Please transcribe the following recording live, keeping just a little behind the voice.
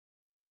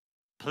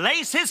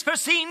Places for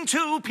scene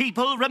 2,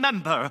 people,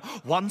 remember.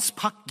 Once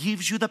Puck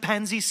gives you the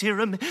pansy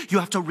serum, you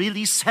have to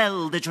really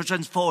sell that you're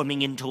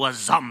transforming into a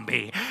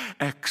zombie.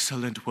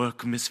 Excellent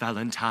work, Miss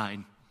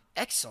Valentine.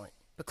 Excellent.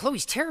 But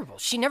Chloe's terrible.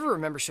 She never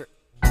remembers her...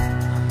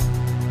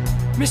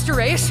 Mr.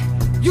 Reyes,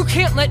 you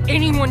can't let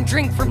anyone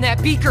drink from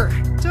that beaker.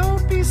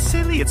 Don't be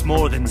silly. It's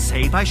more than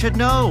safe. I should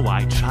know.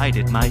 I tried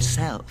it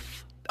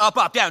myself. Up,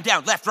 up, down,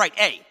 down, left, right,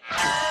 A.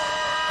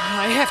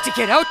 I have to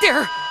get out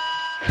there.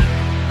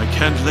 I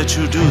can't let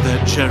you do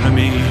that,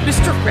 Jeremy.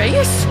 Mr.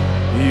 Reyes?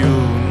 You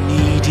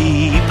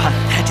needy,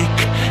 pathetic,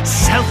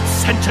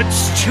 self-centered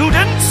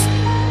students?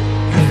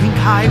 You think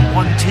I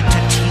wanted to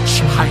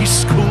teach high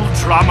school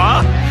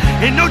drama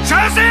in New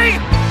Jersey?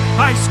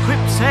 My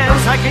script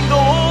says I can go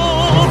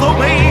all the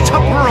way to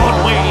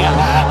Broadway.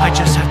 I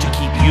just have to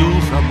keep you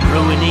from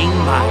ruining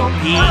my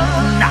big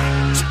night.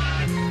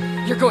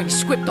 You're going to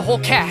squib the whole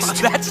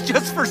cast. That's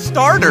just for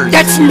starters.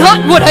 That's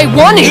not what I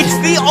wanted! It's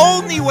the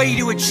only way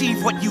to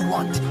achieve what you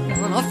want.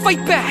 Well, I'll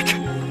fight back.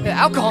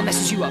 Alcohol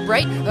messes you up,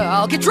 right?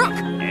 I'll get drunk.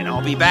 And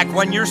I'll be back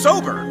when you're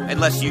sober,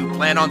 unless you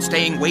plan on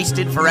staying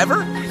wasted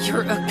forever.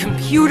 You're a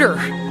computer.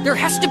 There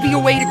has to be a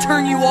way to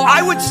turn you off.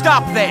 I would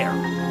stop there.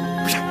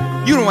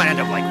 You don't want to end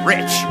up like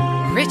Rich.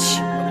 Rich?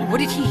 What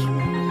did he...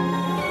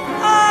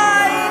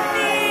 I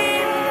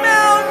need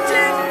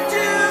Mountain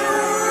Dew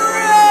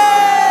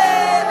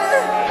Red!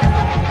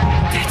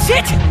 That's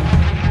it!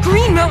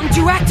 Green Mountain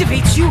Dew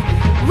activates you.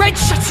 Red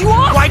shuts you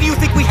off. Why do you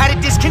think we had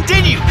it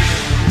discontinued?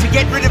 To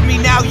get rid of me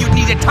now, you'd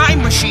need a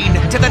time machine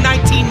to the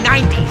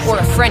 1990s. Or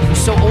a friend who's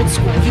so old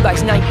school he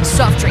buys 90s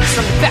soft drinks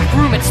from the back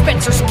room at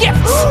Spencer's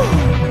Gifts.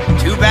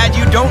 Too bad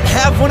you don't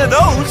have one of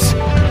those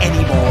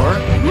anymore.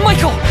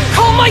 Michael!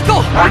 Call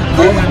Michael! I'm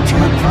going to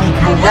improve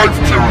your life,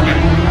 Jeremy,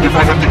 if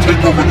I have to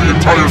take over the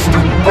entire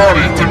student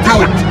body to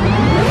do it.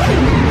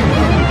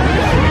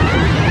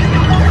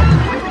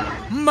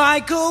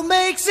 Michael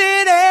makes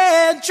an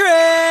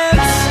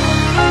entrance.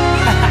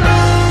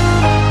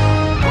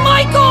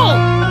 Michael!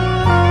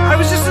 I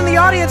was just in the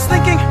audience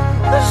thinking,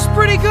 this is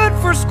pretty good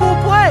for a school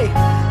play.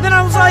 Then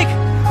I was like,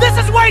 this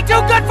is way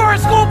too good for a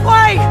school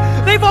play!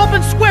 They've all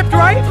been squipped,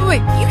 right?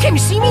 Wait, you came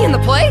to see me in the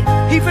play?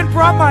 Even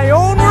brought my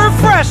own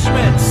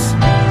refreshments!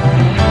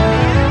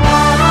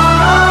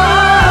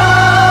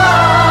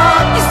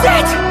 Is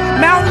that...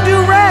 Mountain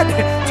Dew Red!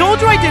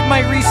 Told you I did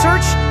my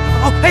research!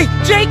 Oh, hey,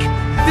 Jake!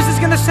 This is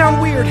gonna sound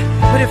weird,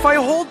 but if I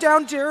hold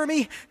down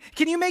Jeremy,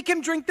 can you make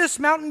him drink this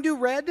Mountain Dew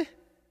Red?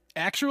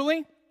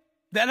 Actually,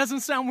 that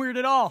doesn't sound weird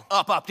at all.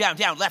 Up, up, down,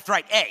 down, left,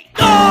 right, A.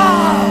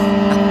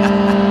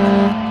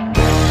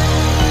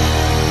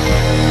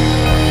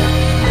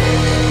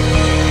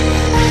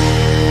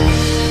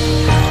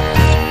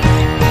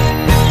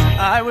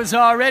 I was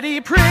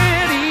already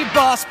pretty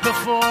boss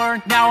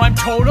before. Now I'm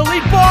totally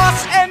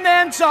boss and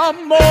then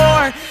some more.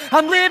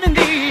 I'm living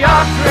the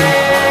upgrade.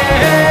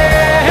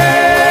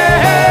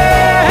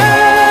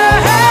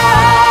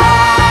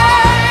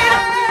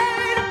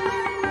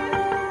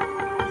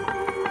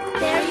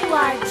 There you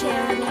are,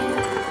 Jeremy.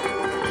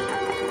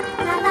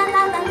 La la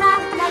la la la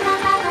la la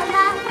la la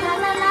la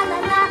la la la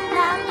la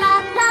la la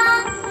la.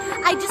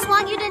 I just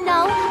want you to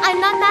know I'm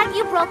not mad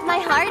you broke my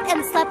heart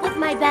and slept with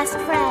my best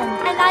friend.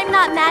 And I'm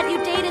not mad you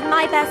dated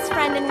my best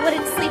friend and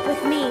wouldn't sleep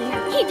with me.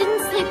 He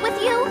didn't sleep with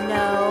you?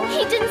 No.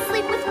 He didn't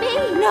sleep with me?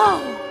 No.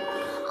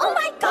 Oh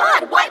my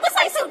God, why was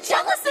I so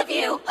jealous of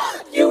you?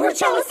 You were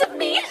jealous of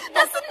me?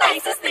 That's the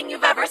nicest thing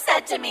you've ever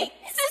said to me.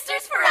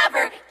 Sisters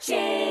forever,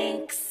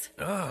 Jinx.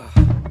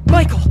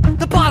 Michael,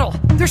 the bottle!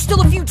 There's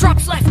still a few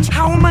drops left!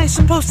 How am I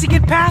supposed to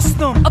get past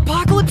them?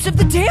 Apocalypse of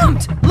the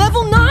Damned!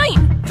 Level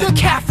 9! The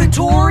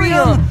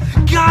cafeteria!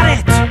 Got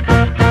it!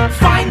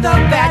 Find the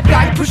bad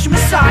guy, push him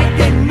aside,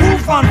 then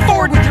move on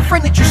forward with your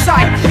friend at your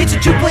side. It's a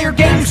two-player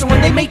game, so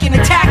when they make an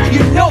attack,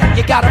 you know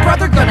you got a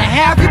brother gonna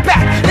have your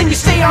back. Then you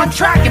stay on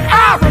track and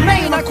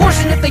remain on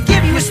course, and if they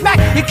give you a smack,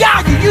 you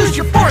gotta use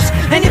your force.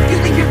 And if you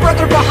leave your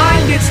brother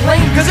behind, it's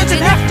lame, cause it's an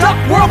effed up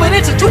world, but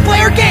it's a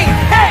two-player game.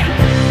 Hey!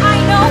 I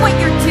know what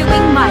you're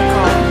doing,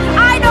 Michael.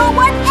 I know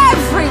what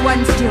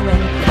everyone's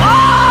doing.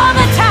 All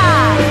the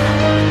time!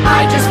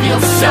 I just feel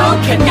so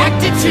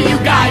connected to you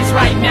guys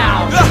right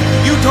now.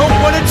 You don't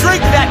want to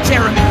drink that,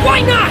 Jeremy.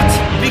 Why not?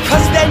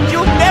 Because then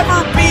you'll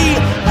never be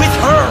with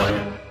her.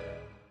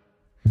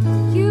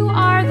 You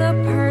are the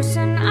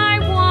person I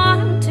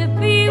want to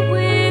be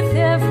with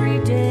every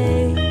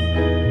day.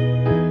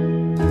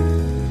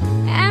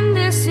 And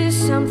this is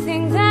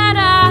something that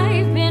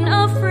I've been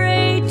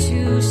afraid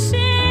to say.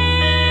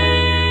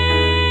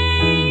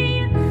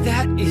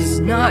 That is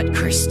not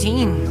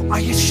Christine. I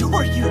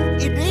assure you,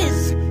 it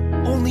is.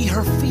 Only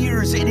her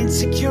fears and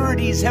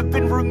insecurities have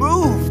been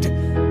removed.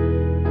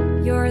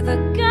 You're the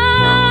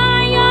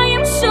guy I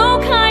am so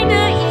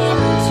kinda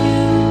into.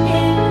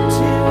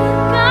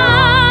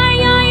 Guy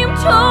I am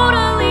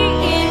totally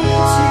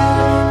into.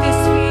 This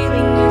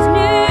feeling is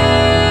new.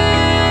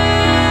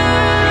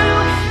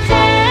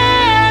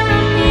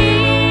 Jeremy,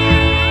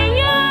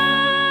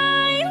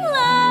 I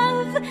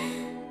love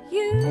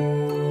you.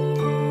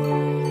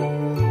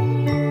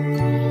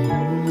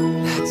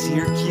 That's thinks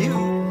you're cute.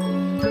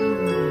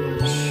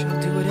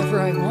 She'll do whatever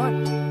I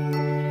want.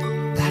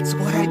 That's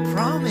what I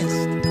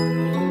promised.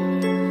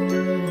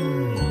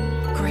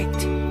 Great.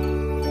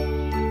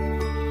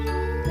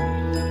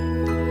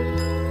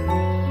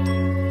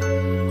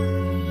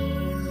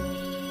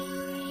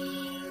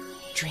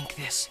 Drink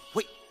this.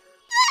 Wait,